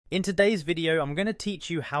In today's video, I'm going to teach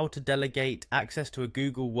you how to delegate access to a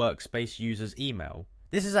Google Workspace user's email.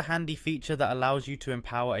 This is a handy feature that allows you to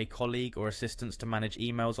empower a colleague or assistant to manage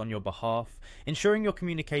emails on your behalf, ensuring your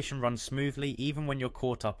communication runs smoothly even when you're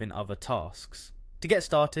caught up in other tasks. To get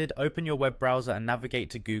started, open your web browser and navigate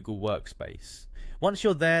to Google Workspace. Once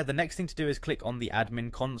you're there, the next thing to do is click on the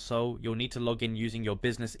admin console. You'll need to log in using your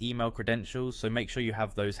business email credentials, so make sure you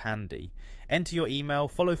have those handy. Enter your email,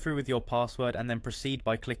 follow through with your password, and then proceed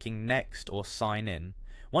by clicking Next or Sign In.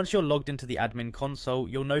 Once you're logged into the admin console,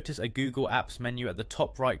 you'll notice a Google Apps menu at the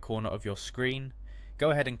top right corner of your screen.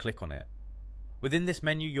 Go ahead and click on it. Within this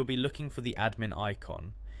menu, you'll be looking for the admin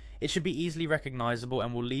icon. It should be easily recognizable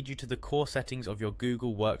and will lead you to the core settings of your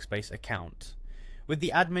Google Workspace account. With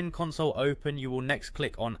the admin console open, you will next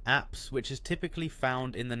click on Apps, which is typically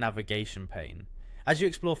found in the navigation pane. As you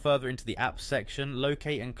explore further into the Apps section,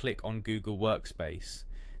 locate and click on Google Workspace.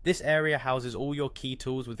 This area houses all your key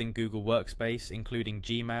tools within Google Workspace, including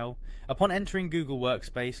Gmail. Upon entering Google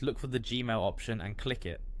Workspace, look for the Gmail option and click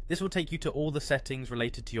it. This will take you to all the settings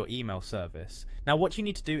related to your email service. Now what you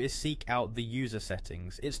need to do is seek out the user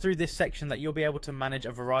settings. It's through this section that you'll be able to manage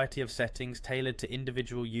a variety of settings tailored to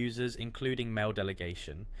individual users, including mail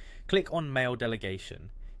delegation. Click on Mail Delegation.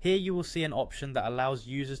 Here you will see an option that allows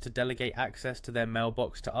users to delegate access to their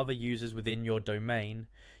mailbox to other users within your domain.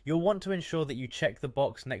 You'll want to ensure that you check the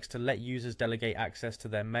box next to Let Users Delegate Access to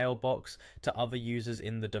their mailbox to other users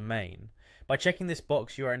in the domain. By checking this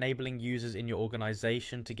box, you are enabling users in your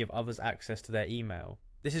organization to give others access to their email.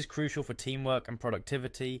 This is crucial for teamwork and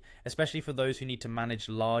productivity, especially for those who need to manage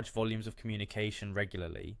large volumes of communication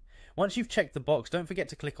regularly. Once you've checked the box, don't forget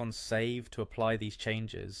to click on Save to apply these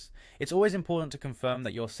changes. It's always important to confirm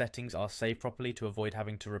that your settings are saved properly to avoid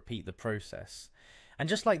having to repeat the process. And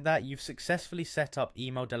just like that, you've successfully set up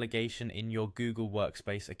email delegation in your Google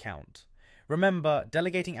Workspace account. Remember,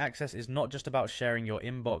 delegating access is not just about sharing your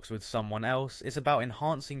inbox with someone else, it's about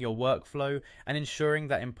enhancing your workflow and ensuring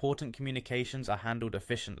that important communications are handled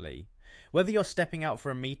efficiently. Whether you're stepping out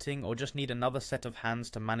for a meeting or just need another set of hands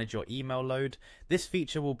to manage your email load, this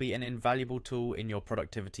feature will be an invaluable tool in your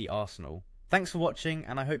productivity arsenal. Thanks for watching,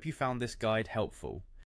 and I hope you found this guide helpful.